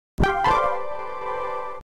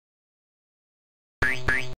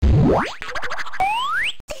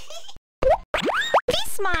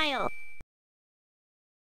V.Smile.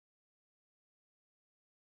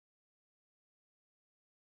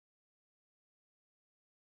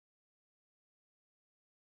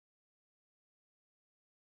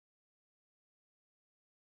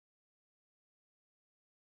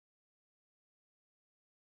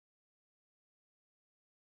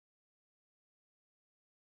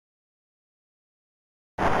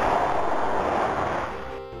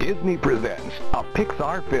 Disney presents a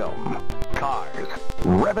Pixar film, Cars.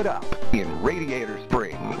 Rev it up in Radiator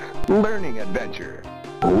Springs. Learning adventure.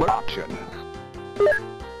 Options.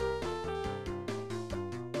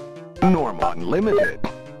 Normal unlimited.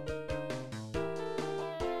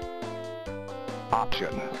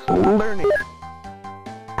 Options. Learning.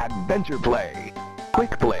 Adventure play.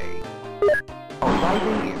 Quick play.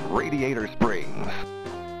 Arriving in Radiator Springs.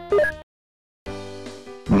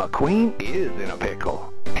 McQueen is in a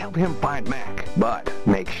pickle. Help him find Mac, but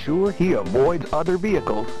make sure he avoids other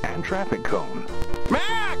vehicles and traffic cones.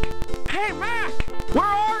 Mac! Hey, Mac! Where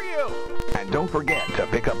are you? And don't forget to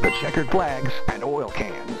pick up the checkered flags and oil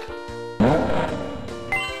cans.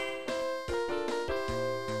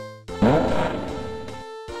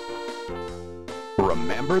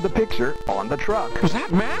 Remember the picture on the truck. Was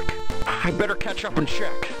that Mac? I better catch up and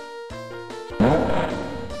check.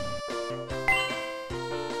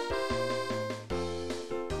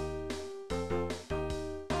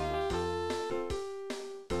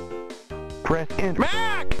 Press enter.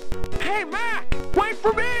 Mac! Hey, Mac! Wait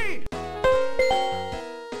for me!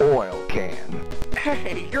 Oil can.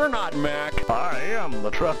 Hey, you're not Mac. I am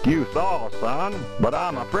the truck you saw, son, but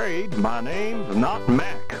I'm afraid my name's not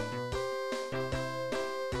Mac.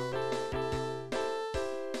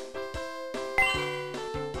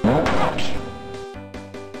 Ouch!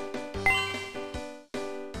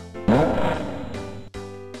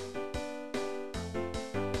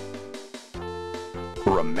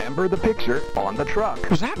 Remember the picture on the truck.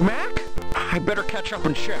 Was that Mac? I better catch up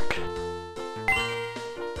and check.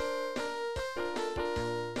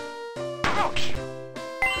 Ouch!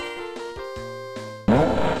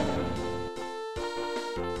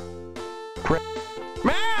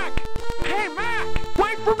 Mac! Hey, Mac!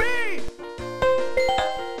 Wait for me!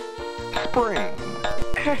 Spring.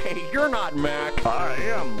 Hey, you're not Mac. I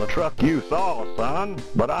am the truck you saw, son,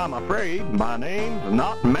 but I'm afraid my name's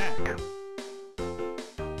not Mac.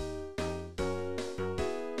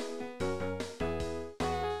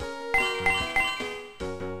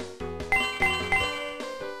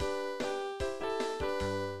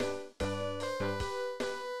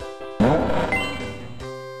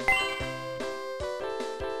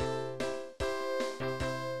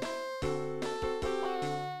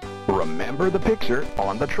 Remember the picture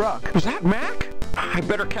on the truck. Was that Mac? I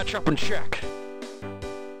better catch up and check.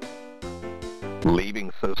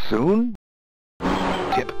 Leaving so soon?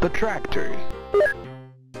 Tip the tractors.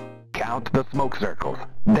 Count the smoke circles.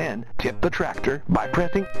 Then tip the tractor by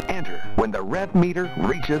pressing enter when the rev meter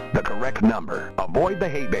reaches the correct number. Avoid the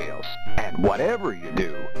hay bales. And whatever you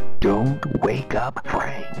do, don't wake up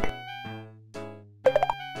Frank.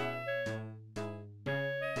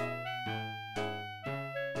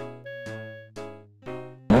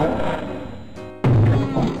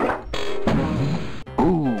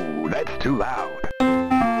 Ooh, that's too loud.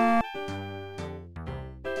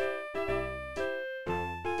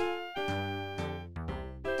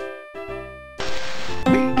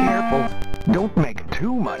 Be careful. Don't make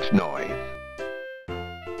too much noise.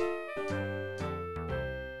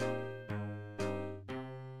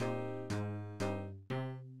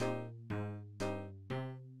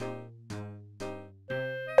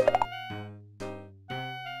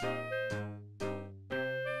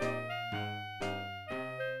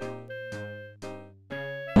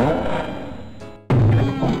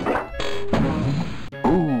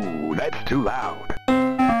 Ooh, that's too loud.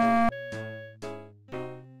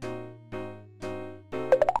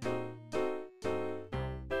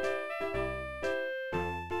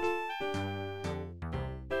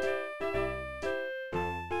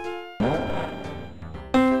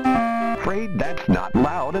 Afraid that's not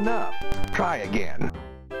loud enough. Try again.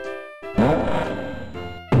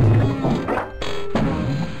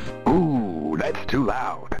 Ooh, that's too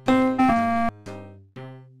loud.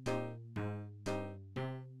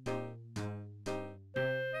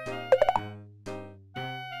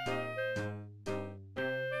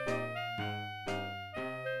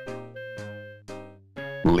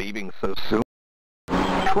 Leaving so soon?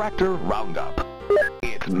 Tractor Roundup.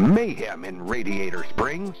 It's mayhem in Radiator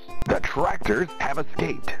Springs. The tractors have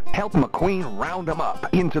escaped. Help McQueen round them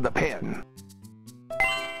up into the pen.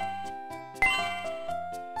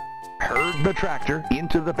 Herd the tractor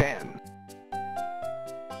into the pen.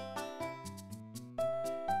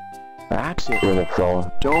 That's it, little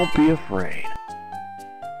fella. Don't be afraid.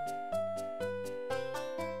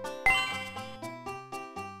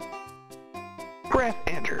 Press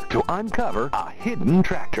enter to uncover a hidden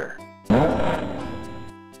tractor.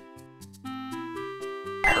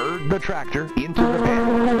 Herd the tractor into the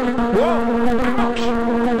pen.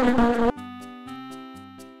 Whoa!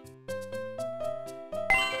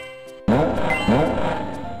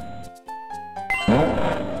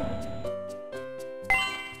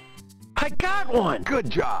 I got one! Good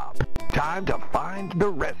job. Time to find the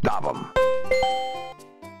rest of them.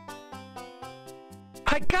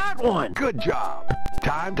 I got one! Good job.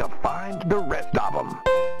 Time to find the rest of them.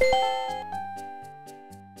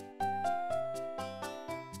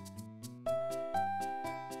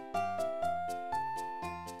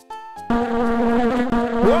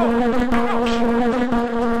 Whoa! Ouch!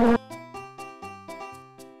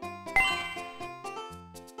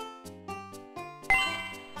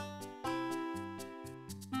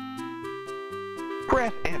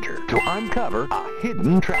 Press enter to uncover a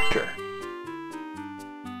hidden tractor.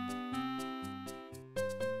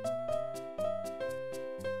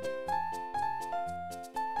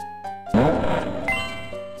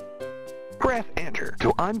 Press enter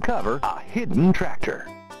to uncover a hidden tractor.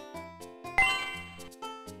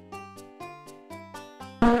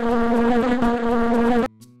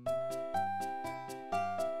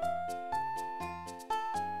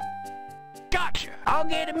 Gotcha! I'll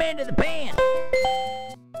get him into the pen!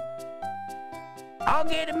 I'll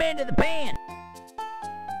get him into the pen!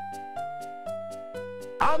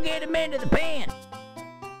 I'll get him into the pen!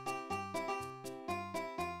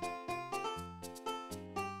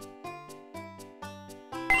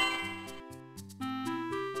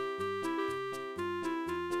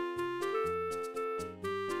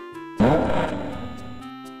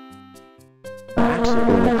 That's it,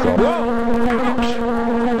 little fella.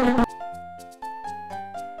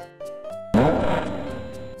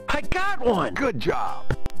 I got one! Good job.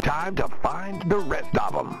 Time to find the rest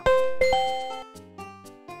of them.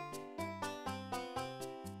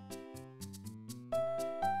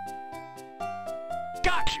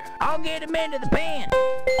 Gotcha! I'll get him into the pen!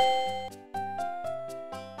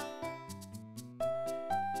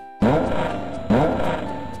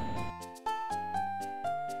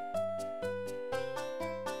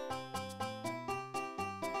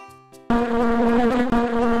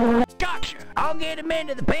 Gotcha! I'll get him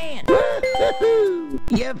into the pen!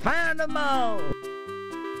 You found them all!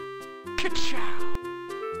 Ka-chow!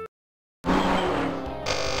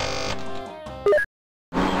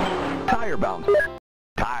 Tire bouncing.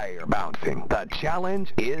 Tire bouncing. The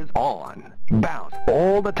challenge is on. Bounce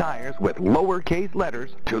all the tires with lowercase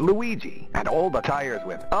letters to Luigi and all the tires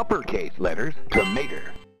with uppercase letters to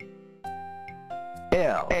Mater.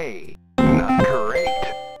 L-A. Not great.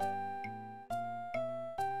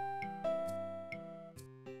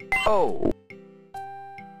 O.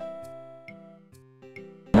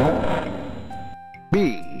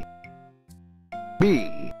 B.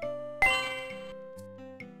 B.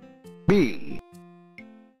 B.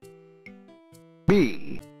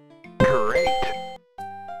 B. Great.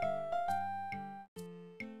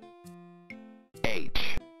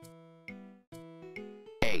 H.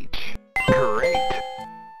 H. Great.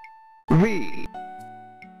 V.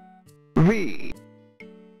 V.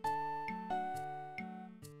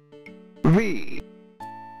 V.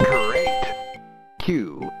 Great.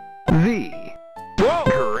 Q. Z. Whoa!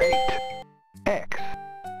 Great. X.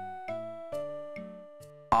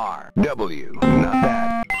 R. W. Not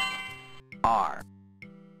bad. R.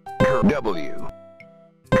 W.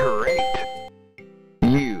 Great.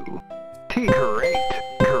 U. T. Great.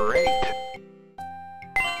 Great.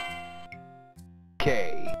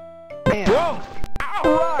 K. N. Whoa! Ow!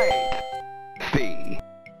 Right. C.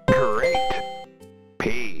 Great.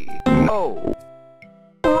 P. O.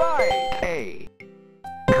 Right. A.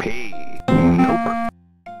 P. Nope.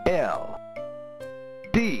 L.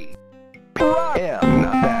 D. Right. L.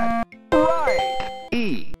 Not bad. Right.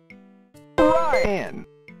 E. Right. N.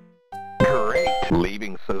 Great.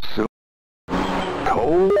 Leaving so soon.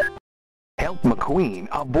 Cold. Help McQueen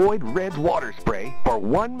avoid red water spray for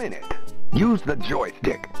 1 minute. Use the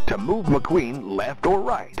joystick to move McQueen left or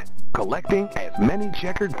right, collecting as many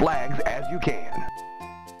checkered flags as you can.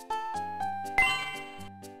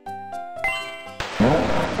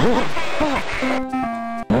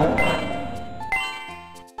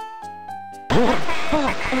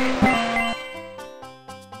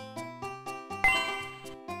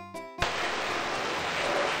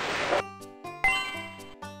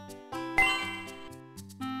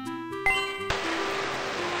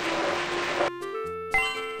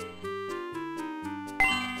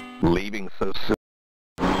 leaving so soon.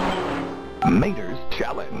 Mater's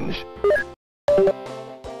Challenge.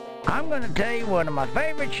 I'm gonna tell you one of my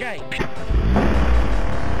favorite shapes.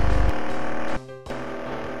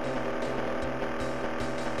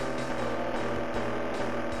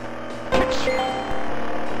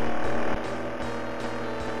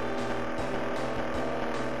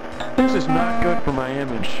 This is not good for my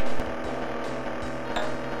image.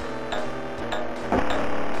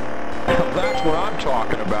 That's what I'm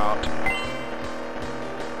talking about.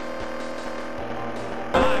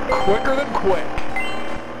 I'm quicker than quick.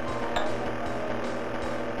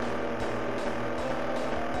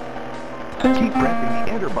 Keep pressing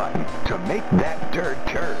the enter button to make that dirt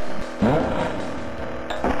turn.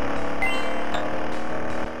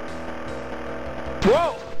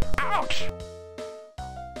 Whoa! Ouch!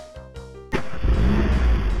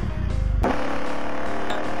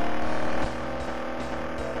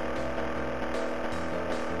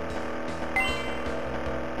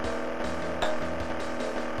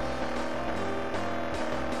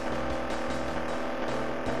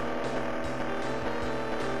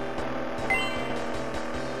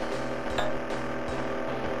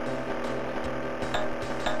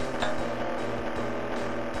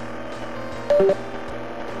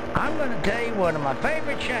 I'm gonna tell you one of my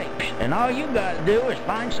favorite shapes, and all you gotta do is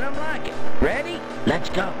find something like it. Ready? Let's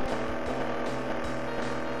go.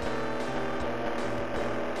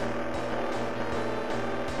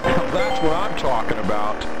 That's what I'm talking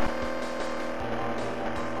about.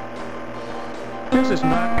 This is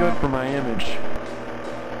not good for my image.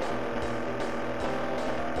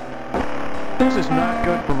 This is not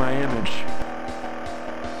good for my image.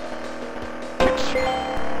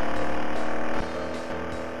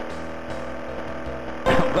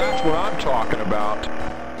 That's what I'm talking about.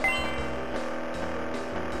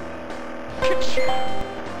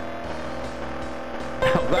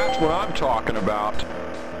 That's what I'm talking about.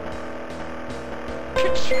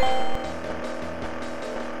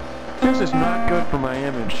 This is not good for my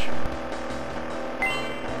image.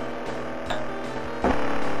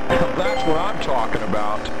 That's what I'm talking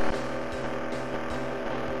about.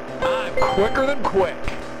 I'm quicker than quick.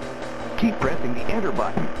 Keep pressing the enter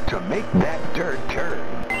button to make that dirt turn.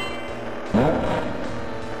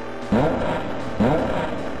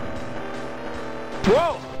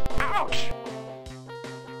 Whoa! Ouch!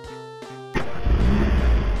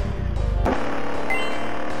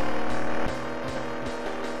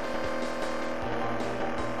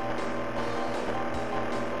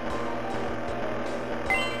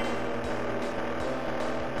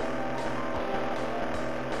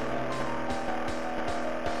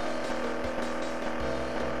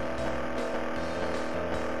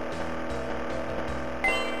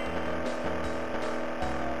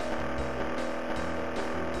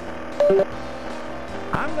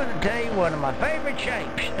 I'm gonna tell you one of my favorite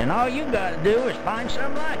shapes, and all you gotta do is find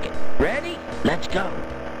something like it. Ready? Let's go.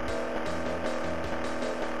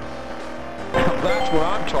 That's what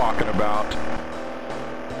I'm talking about.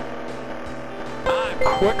 I'm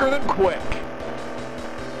quicker than quick.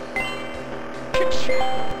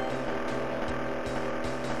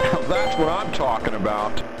 That's what I'm talking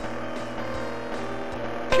about.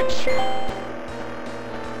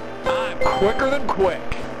 I'm quicker than quick.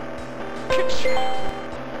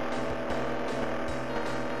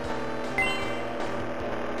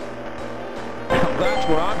 That's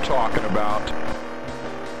what I'm talking about.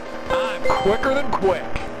 I'm quicker than quick.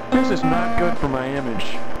 This is not good for my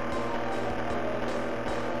image.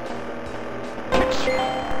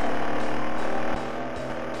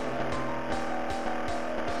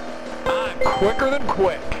 I'm quicker than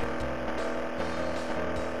quick.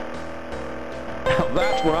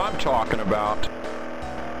 That's what I'm talking about.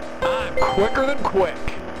 I'm quicker than quick.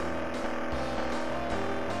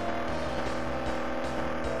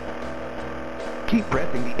 Keep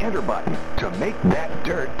pressing the enter button to make that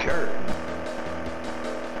dirt turn.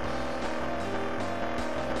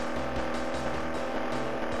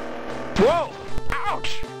 Whoa!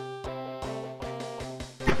 Ouch!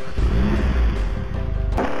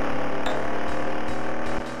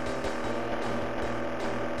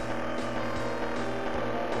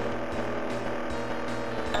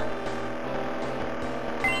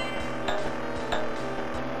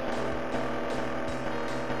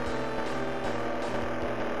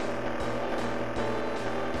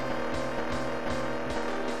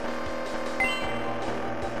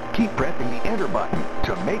 Keep pressing the enter button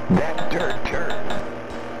to make that dirt turn.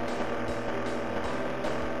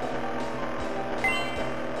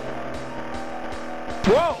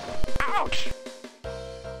 Whoa! Ouch!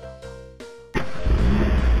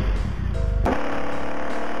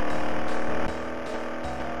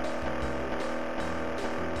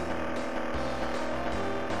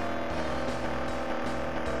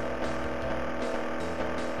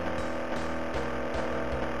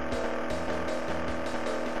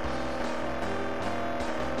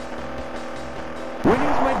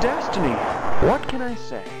 Disney. What can I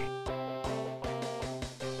say?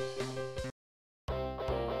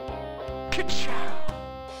 Ka-chow!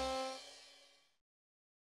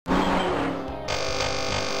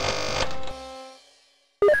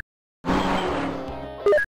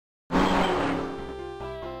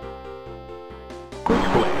 Quick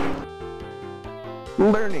play.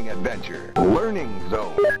 Learning adventure. Learning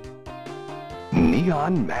zone.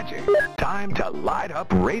 Neon magic. Time to light up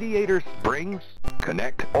Radiator Springs.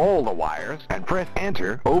 Connect all the wires and press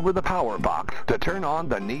enter over the power box to turn on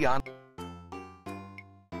the neon.